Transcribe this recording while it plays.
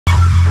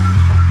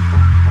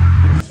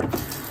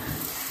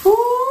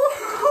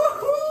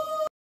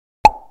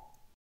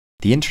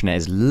The internet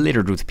is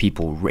littered with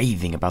people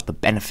raving about the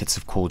benefits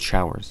of cold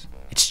showers.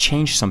 It's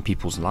changed some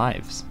people's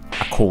lives.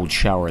 A cold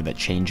shower that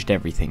changed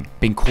everything.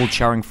 Been cold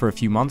showering for a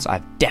few months,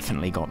 I've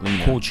definitely got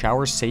leaner. Cold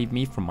showers saved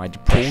me from my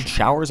depression. Cold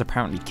showers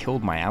apparently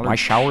killed my allergies. My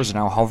showers are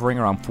now hovering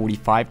around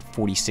 45 to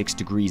 46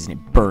 degrees and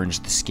it burns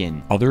the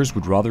skin. Others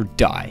would rather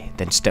die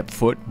than step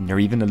foot near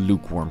even a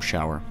lukewarm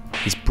shower.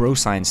 This bro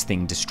science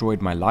thing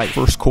destroyed my life.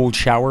 First cold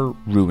shower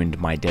ruined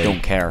my day.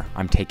 Don't care,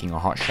 I'm taking a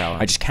hot shower.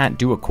 I just can't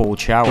do a cold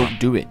shower. Don't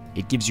do it.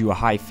 It gives you a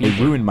high fever. It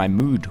ruined my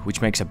mood,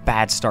 which makes a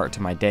bad start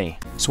to my day.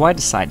 So I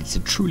decided to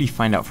truly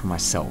find out for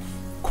myself.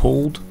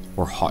 Cold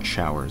or hot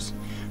showers?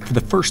 For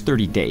the first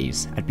 30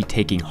 days, I'd be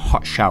taking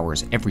hot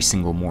showers every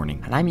single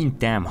morning. And I mean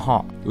damn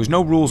hot. There was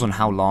no rules on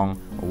how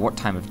long or what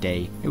time of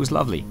day. It was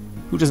lovely.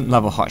 Who doesn't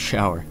love a hot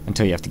shower?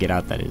 Until you have to get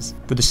out, that is.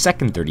 For the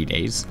second 30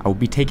 days, I will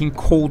be taking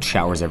cold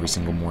showers every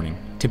single morning.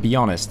 To be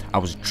honest, I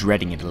was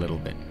dreading it a little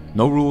bit.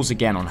 No rules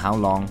again on how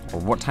long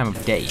or what time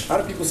of day. How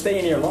do people stay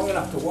in here long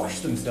enough to wash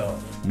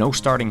themselves? No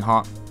starting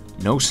hot,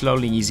 no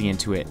slowly easing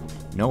into it,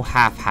 no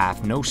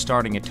half-half, no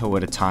starting a toe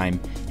at a time.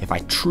 If I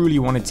truly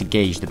wanted to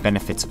gauge the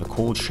benefits of a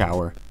cold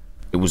shower,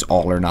 it was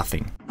all or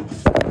nothing.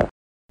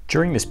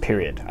 During this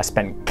period, I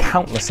spent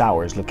countless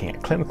hours looking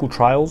at clinical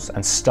trials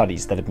and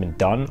studies that have been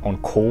done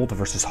on cold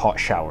versus hot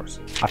showers.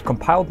 I've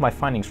compiled my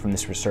findings from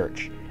this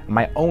research and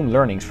my own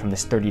learnings from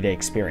this 30-day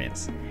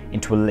experience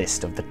into a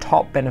list of the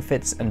top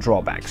benefits and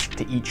drawbacks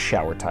to each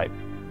shower type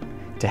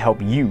to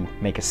help you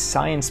make a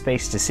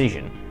science-based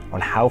decision on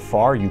how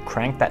far you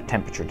crank that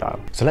temperature dial.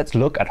 So let's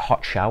look at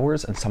hot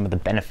showers and some of the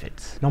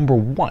benefits. Number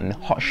one,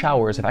 hot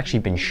showers have actually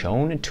been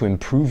shown to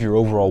improve your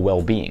overall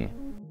well-being.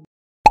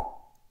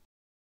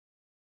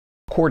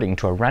 According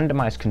to a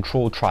randomized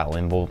controlled trial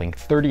involving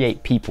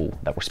 38 people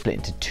that were split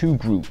into two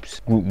groups,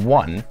 Group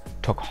 1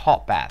 took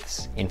hot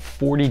baths in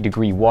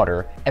 40-degree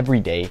water every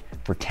day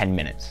for 10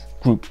 minutes.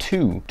 Group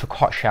 2 took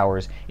hot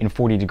showers in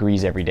 40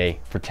 degrees every day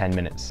for 10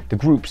 minutes. The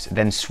groups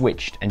then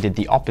switched and did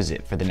the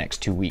opposite for the next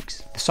 2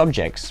 weeks. The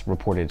subjects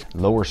reported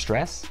lower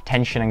stress,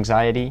 tension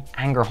anxiety,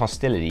 anger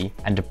hostility,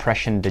 and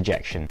depression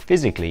dejection.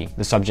 Physically,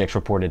 the subjects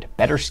reported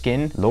better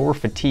skin, lower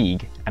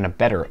fatigue, and a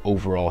better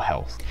overall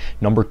health.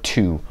 Number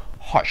 2.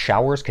 Hot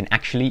showers can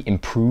actually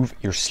improve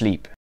your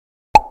sleep.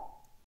 A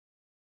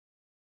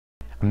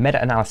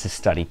meta-analysis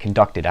study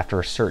conducted after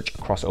a search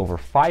across over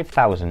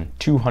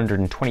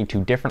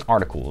 5,222 different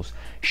articles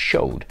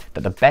showed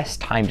that the best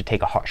time to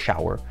take a hot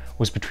shower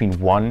was between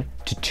 1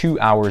 to 2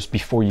 hours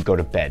before you go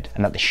to bed,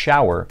 and that the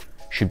shower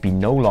should be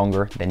no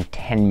longer than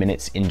 10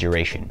 minutes in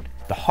duration.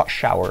 The hot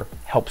shower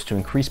helps to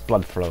increase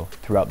blood flow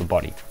throughout the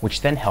body, which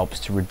then helps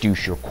to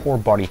reduce your core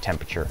body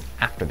temperature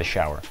after the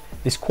shower.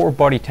 This core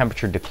body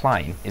temperature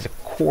decline is a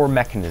core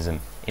mechanism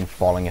in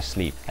falling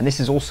asleep. And this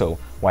is also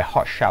why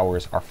hot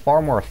showers are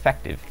far more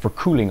effective for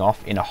cooling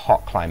off in a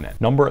hot climate.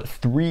 Number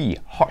 3,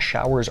 hot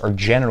showers are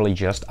generally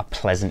just a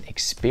pleasant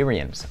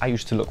experience. I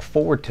used to look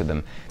forward to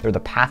them. They're the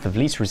path of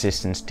least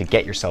resistance to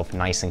get yourself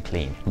nice and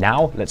clean.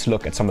 Now let's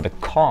look at some of the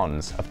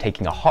cons of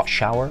taking a hot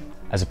shower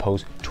as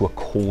opposed to a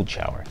cold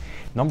shower.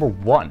 Number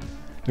 1,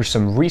 there's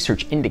some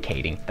research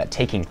indicating that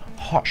taking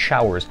hot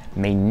showers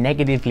may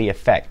negatively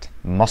affect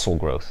muscle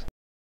growth.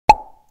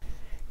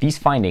 These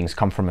findings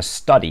come from a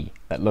study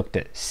that looked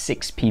at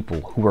 6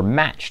 people who were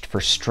matched for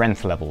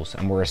strength levels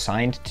and were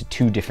assigned to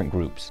 2 different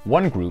groups.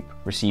 One group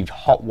received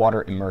hot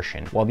water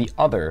immersion, while the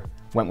other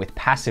went with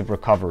passive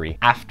recovery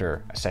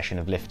after a session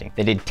of lifting.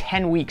 They did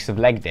 10 weeks of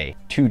leg day,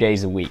 2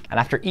 days a week, and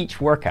after each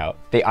workout,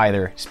 they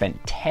either spent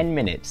 10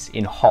 minutes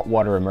in hot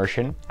water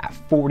immersion at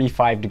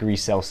 45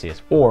 degrees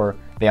Celsius, or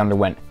they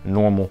underwent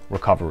normal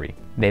recovery.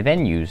 They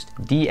then used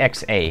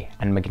DXA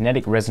and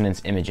magnetic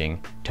resonance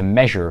imaging to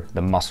measure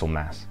the muscle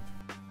mass.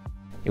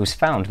 It was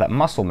found that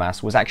muscle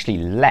mass was actually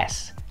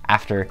less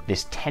after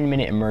this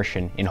 10-minute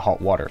immersion in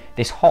hot water.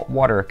 This hot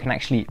water can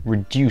actually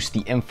reduce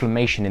the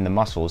inflammation in the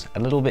muscles a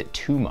little bit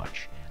too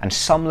much, and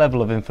some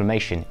level of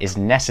inflammation is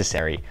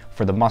necessary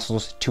for the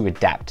muscles to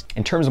adapt.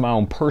 In terms of my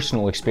own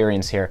personal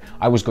experience here,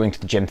 I was going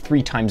to the gym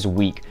 3 times a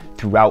week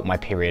throughout my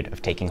period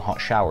of taking hot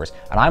showers,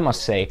 and I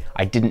must say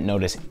I didn't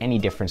notice any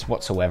difference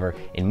whatsoever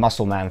in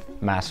muscle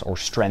mass or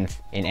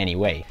strength in any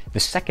way. The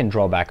second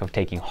drawback of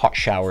taking hot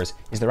showers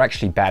is they're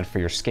actually bad for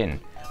your skin.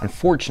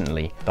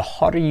 Unfortunately, the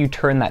hotter you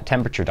turn that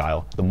temperature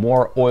dial, the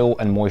more oil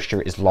and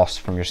moisture is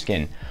lost from your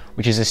skin,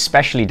 which is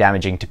especially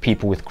damaging to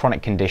people with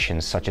chronic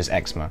conditions such as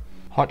eczema.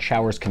 Hot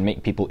showers can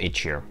make people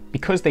itchier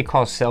because they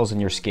cause cells in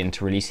your skin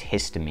to release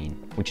histamine,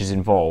 which is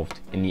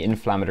involved in the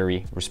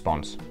inflammatory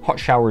response. Hot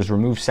showers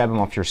remove sebum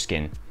off your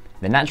skin,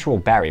 the natural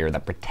barrier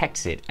that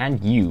protects it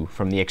and you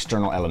from the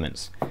external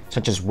elements,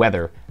 such as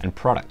weather and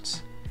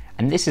products.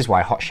 And this is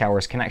why hot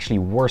showers can actually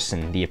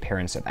worsen the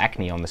appearance of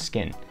acne on the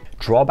skin.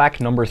 Drawback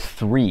number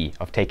 3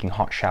 of taking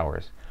hot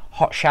showers.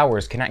 Hot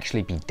showers can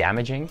actually be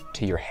damaging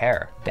to your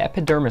hair. The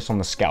epidermis on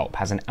the scalp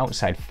has an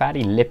outside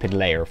fatty lipid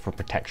layer for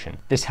protection.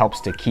 This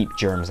helps to keep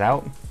germs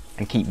out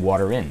and keep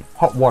water in.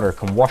 Hot water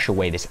can wash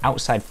away this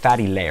outside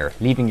fatty layer,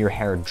 leaving your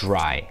hair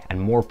dry and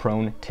more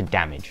prone to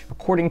damage.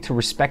 According to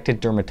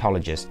respected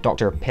dermatologist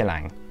Dr.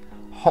 Pilang,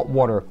 hot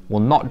water will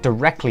not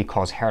directly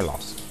cause hair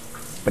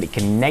loss, but it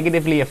can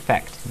negatively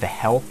affect the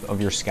health of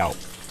your scalp.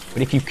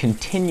 But if you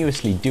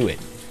continuously do it,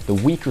 the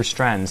weaker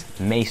strands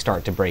may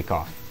start to break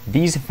off.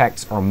 These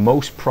effects are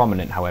most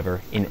prominent,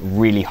 however, in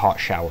really hot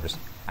showers,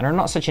 and are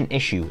not such an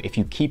issue if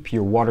you keep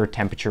your water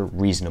temperature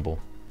reasonable.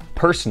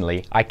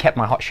 Personally, I kept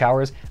my hot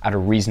showers at a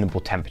reasonable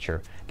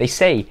temperature. They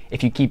say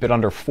if you keep it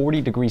under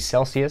 40 degrees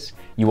Celsius,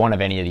 you won't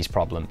have any of these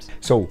problems.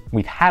 So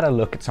we've had a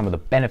look at some of the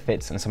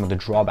benefits and some of the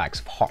drawbacks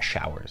of hot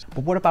showers.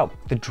 But what about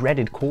the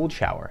dreaded cold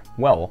shower?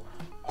 Well,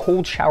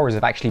 cold showers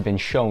have actually been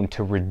shown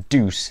to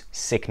reduce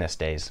sickness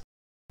days.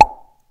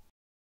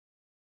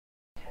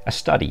 A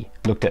study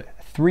looked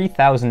at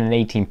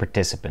 3,018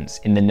 participants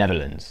in the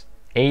Netherlands,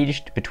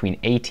 aged between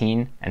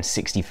 18 and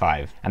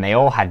 65, and they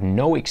all had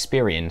no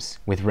experience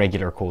with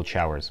regular cold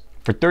showers.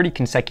 For 30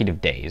 consecutive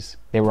days,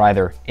 they were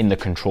either in the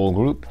control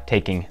group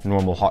taking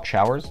normal hot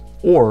showers,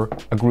 or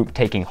a group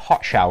taking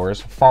hot showers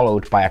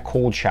followed by a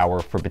cold shower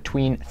for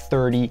between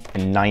 30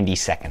 and 90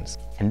 seconds.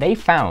 And they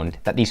found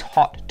that these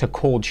hot to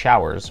cold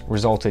showers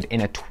resulted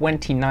in a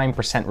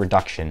 29%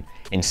 reduction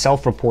in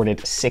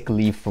self-reported sick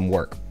leave from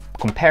work,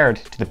 compared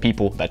to the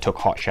people that took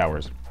hot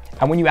showers.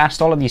 And when you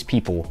asked all of these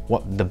people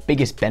what the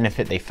biggest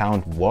benefit they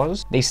found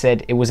was, they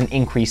said it was an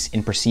increase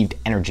in perceived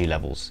energy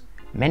levels.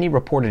 Many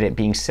reported it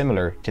being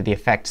similar to the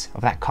effects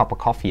of that cup of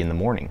coffee in the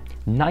morning.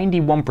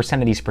 91%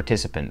 of these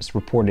participants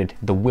reported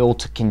the will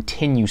to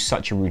continue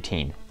such a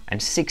routine, and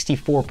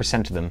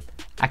 64% of them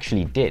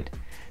actually did,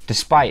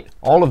 despite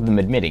all of them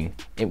admitting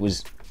it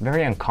was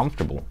very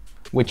uncomfortable,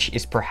 which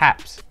is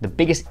perhaps the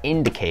biggest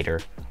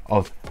indicator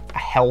of a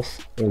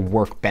health or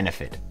work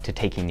benefit to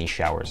taking these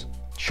showers.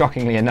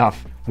 Shockingly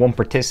enough, one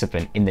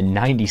participant in the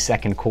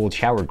 90-second cold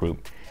shower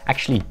group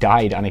actually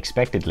died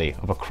unexpectedly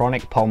of a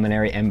chronic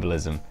pulmonary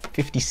embolism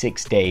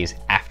 56 days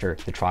after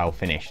the trial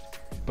finished.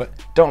 But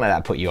don't let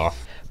that put you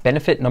off.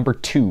 Benefit number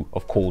 2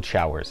 of cold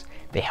showers: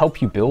 they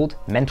help you build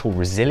mental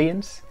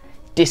resilience,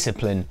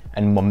 discipline,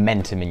 and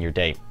momentum in your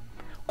day.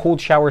 Cold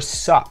showers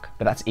suck,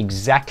 but that's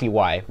exactly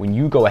why when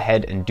you go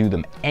ahead and do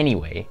them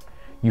anyway,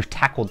 you've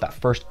tackled that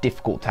first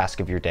difficult task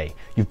of your day.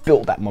 You've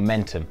built that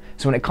momentum.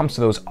 So when it comes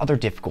to those other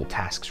difficult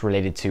tasks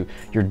related to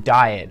your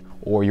diet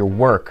or your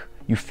work,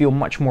 you feel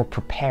much more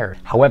prepared.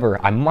 However,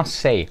 I must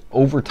say,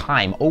 over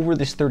time, over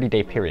this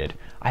 30-day period,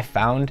 I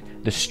found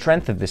the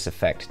strength of this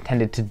effect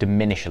tended to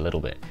diminish a little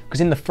bit. Because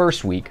in the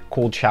first week,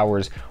 cold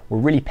showers were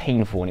really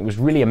painful and it was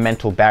really a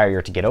mental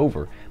barrier to get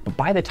over. But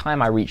by the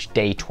time I reached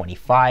day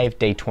 25,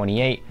 day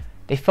 28,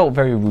 they felt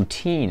very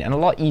routine and a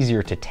lot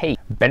easier to take.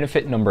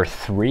 Benefit number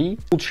 3,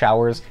 cold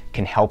showers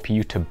can help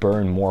you to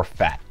burn more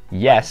fat.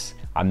 Yes,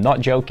 I'm not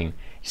joking.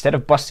 Instead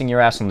of busting your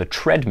ass on the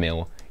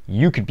treadmill,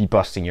 you could be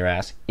busting your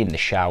ass in the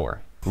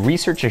shower.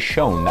 Research has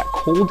shown that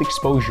cold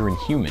exposure in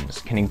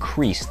humans can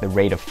increase the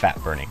rate of fat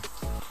burning.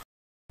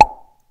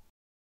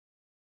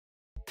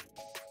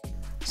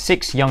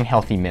 6 young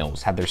healthy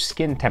males had their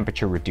skin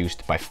temperature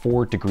reduced by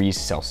 4 degrees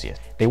Celsius.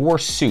 They wore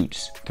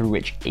suits through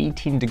which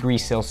 18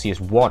 degrees Celsius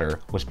water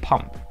was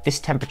pumped. This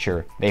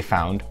temperature, they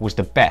found, was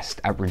the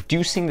best at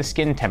reducing the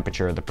skin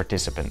temperature of the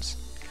participants,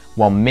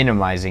 while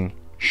minimizing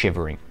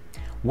shivering.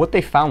 What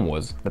they found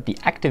was that the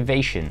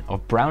activation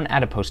of brown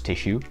adipose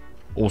tissue,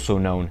 also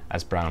known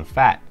as brown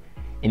fat,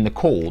 in the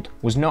cold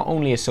was not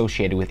only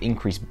associated with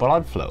increased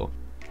blood flow,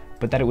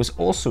 but that it was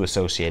also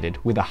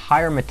associated with a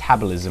higher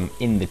metabolism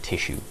in the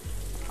tissue,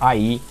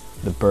 i.e.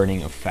 the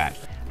burning of fat.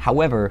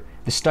 However,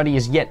 the study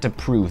is yet to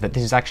prove that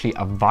this is actually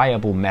a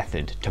viable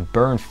method to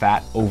burn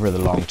fat over the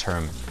long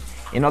term.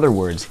 In other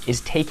words, is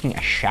taking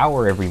a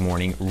shower every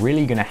morning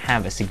really going to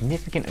have a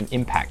significant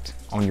impact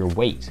on your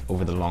weight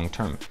over the long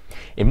term?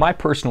 In my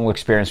personal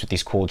experience with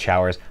these cold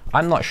showers,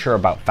 I'm not sure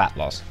about fat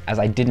loss, as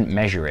I didn't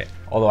measure it,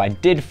 although I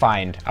did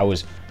find I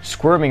was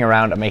squirming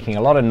around and making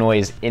a lot of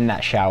noise in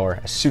that shower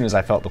as soon as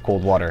I felt the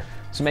cold water,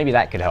 so maybe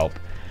that could help.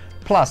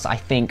 Plus, I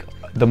think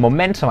the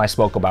momentum I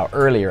spoke about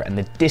earlier and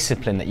the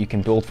discipline that you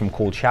can build from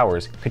cold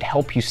showers could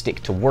help you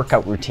stick to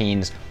workout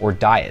routines or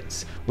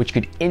diets, which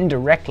could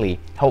indirectly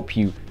help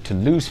you to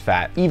lose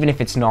fat, even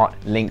if it's not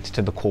linked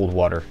to the cold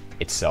water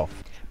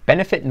itself.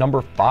 Benefit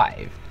number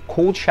 5.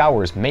 Cold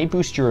showers may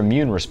boost your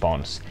immune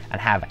response and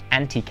have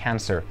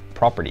anti-cancer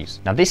properties.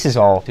 Now, this is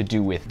all to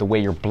do with the way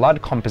your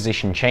blood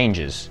composition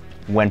changes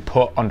when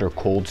put under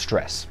cold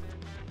stress.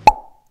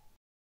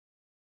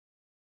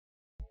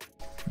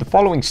 The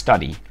following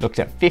study looked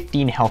at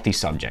 15 healthy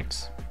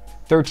subjects,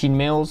 13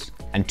 males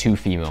and 2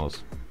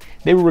 females.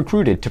 They were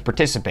recruited to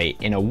participate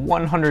in a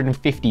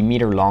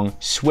 150-meter long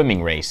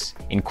swimming race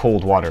in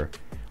cold water.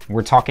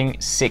 We're talking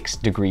 6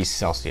 degrees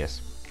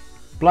Celsius.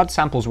 Blood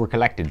samples were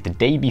collected the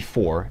day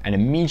before and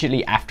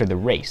immediately after the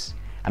race,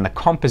 and the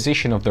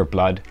composition of their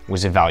blood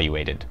was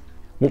evaluated.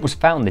 What was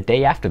found the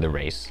day after the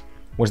race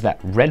was that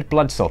red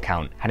blood cell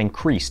count had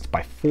increased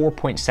by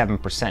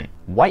 4.7%,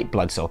 white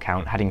blood cell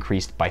count had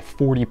increased by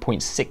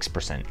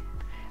 40.6%,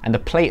 and the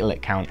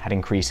platelet count had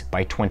increased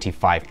by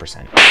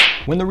 25%.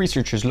 When the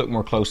researchers looked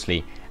more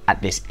closely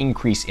at this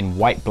increase in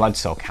white blood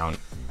cell count,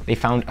 they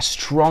found a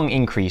strong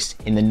increase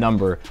in the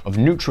number of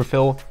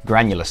neutrophil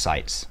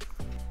granulocytes.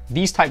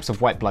 These types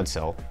of white blood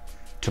cell,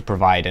 to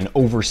provide an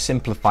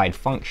oversimplified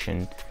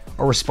function,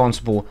 are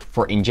responsible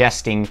for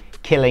ingesting,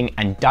 killing,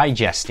 and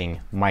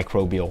digesting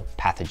microbial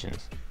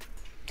pathogens.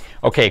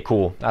 Okay,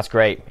 cool, that's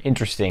great,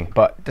 interesting,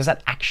 but does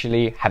that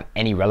actually have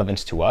any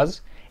relevance to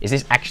us? Is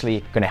this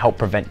actually going to help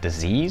prevent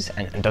disease?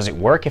 And does it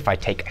work if I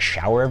take a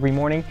shower every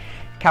morning?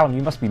 Callum,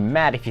 you must be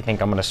mad if you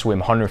think I'm going to swim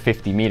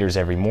 150 meters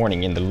every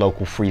morning in the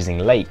local freezing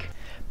lake.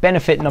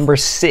 Benefit number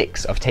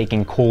 6 of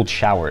taking cold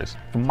showers.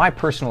 From my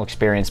personal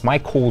experience, my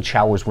cold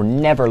showers were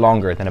never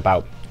longer than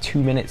about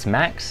 2 minutes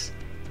max.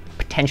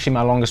 Potentially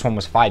my longest one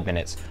was 5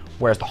 minutes,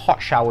 whereas the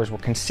hot showers were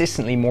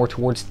consistently more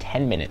towards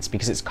 10 minutes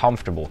because it's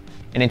comfortable.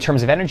 And in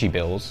terms of energy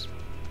bills,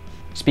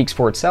 speaks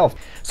for itself.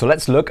 So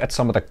let's look at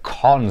some of the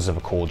cons of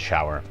a cold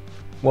shower.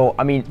 Well,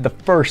 I mean, the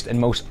first and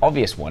most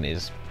obvious one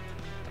is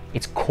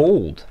it's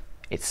cold.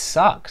 It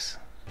sucks.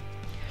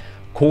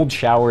 Cold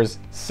showers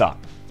suck.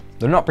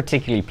 They're not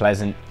particularly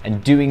pleasant,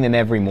 and doing them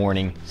every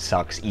morning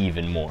sucks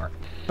even more.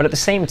 But at the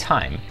same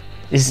time,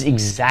 this is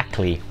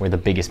exactly where the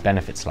biggest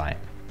benefits lie.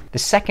 The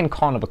second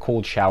con of a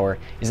cold shower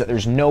is that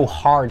there's no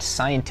hard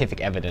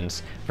scientific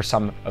evidence for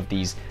some of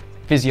these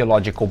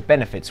physiological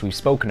benefits we've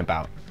spoken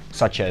about,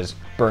 such as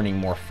burning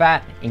more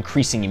fat,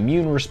 increasing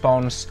immune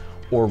response,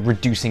 or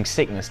reducing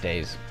sickness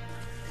days.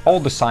 All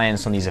the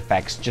science on these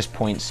effects just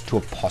points to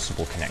a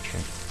possible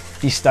connection.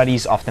 These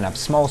studies often have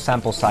small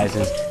sample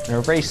sizes and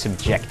are very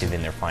subjective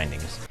in their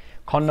findings.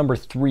 Con number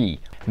 3,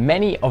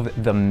 many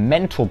of the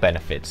mental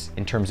benefits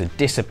in terms of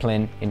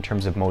discipline, in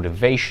terms of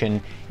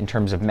motivation, in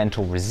terms of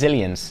mental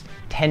resilience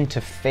tend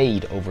to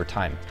fade over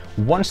time.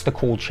 Once the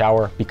cold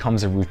shower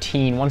becomes a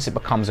routine, once it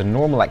becomes a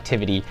normal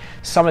activity,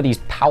 some of these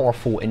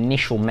powerful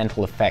initial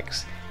mental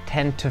effects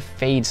tend to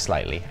fade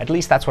slightly. At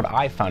least that's what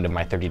I found in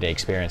my 30-day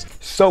experience.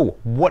 So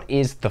what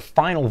is the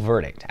final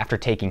verdict after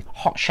taking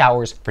hot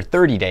showers for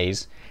 30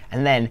 days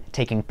and then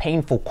taking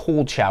painful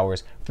cold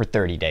showers for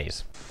 30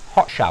 days?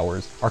 Hot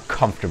showers are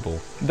comfortable,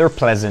 they're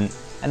pleasant,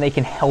 and they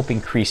can help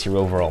increase your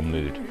overall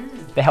mood.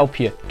 They help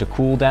you to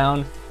cool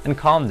down and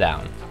calm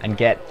down and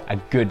get a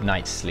good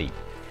night's sleep.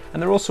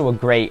 And they're also a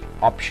great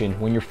option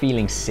when you're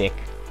feeling sick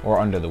or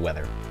under the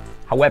weather.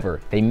 However,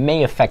 they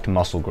may affect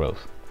muscle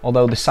growth,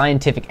 although the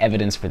scientific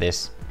evidence for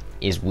this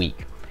is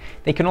weak.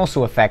 They can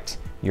also affect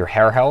your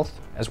hair health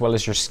as well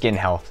as your skin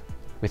health,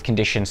 with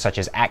conditions such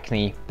as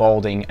acne,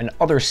 balding, and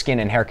other skin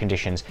and hair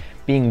conditions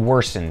being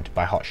worsened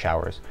by hot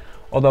showers.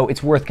 Although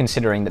it's worth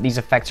considering that these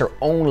effects are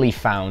only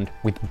found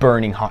with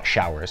burning hot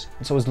showers.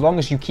 And so as long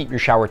as you keep your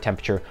shower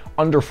temperature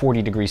under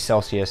 40 degrees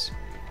Celsius,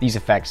 these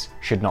effects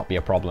should not be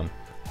a problem.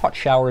 Hot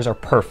showers are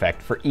perfect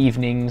for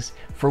evenings,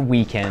 for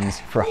weekends,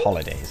 for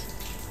holidays.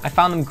 I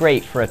found them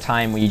great for a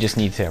time when you just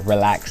need to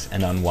relax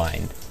and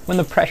unwind, when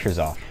the pressure's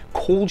off.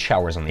 Cold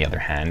showers, on the other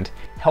hand,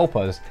 help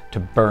us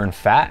to burn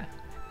fat.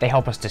 They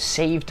help us to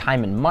save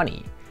time and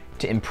money,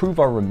 to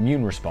improve our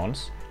immune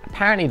response.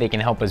 Apparently they can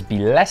help us be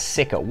less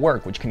sick at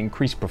work, which can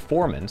increase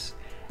performance.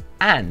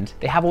 And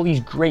they have all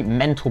these great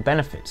mental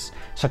benefits,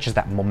 such as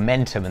that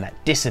momentum and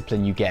that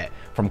discipline you get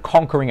from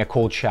conquering a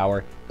cold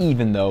shower,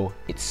 even though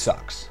it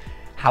sucks.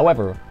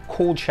 However,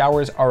 cold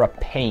showers are a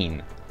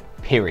pain,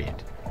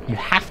 period. You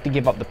have to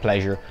give up the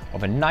pleasure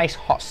of a nice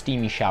hot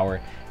steamy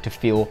shower to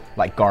feel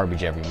like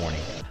garbage every morning.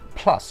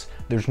 Plus,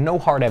 there's no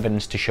hard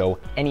evidence to show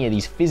any of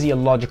these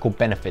physiological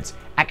benefits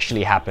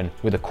actually happen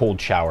with a cold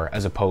shower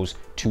as opposed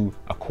to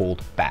a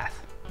cold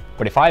bath.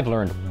 But if I've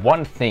learned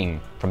one thing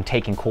from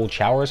taking cold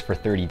showers for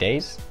 30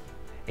 days,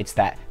 it's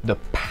that the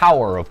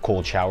power of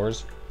cold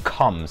showers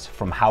comes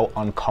from how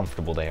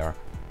uncomfortable they are.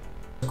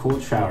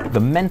 Cold shower. The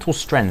mental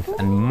strength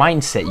and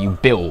mindset you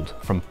build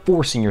from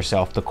forcing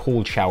yourself to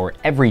cold shower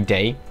every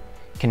day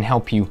can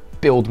help you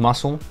build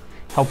muscle,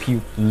 help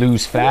you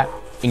lose fat,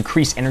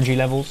 increase energy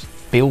levels,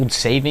 build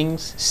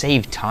savings,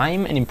 save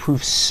time, and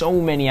improve so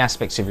many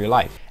aspects of your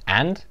life.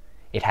 And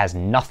it has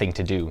nothing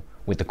to do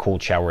with the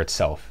cold shower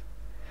itself.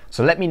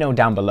 So let me know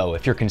down below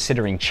if you're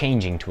considering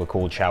changing to a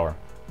cold shower.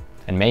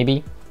 And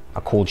maybe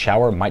a cold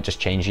shower might just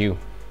change you.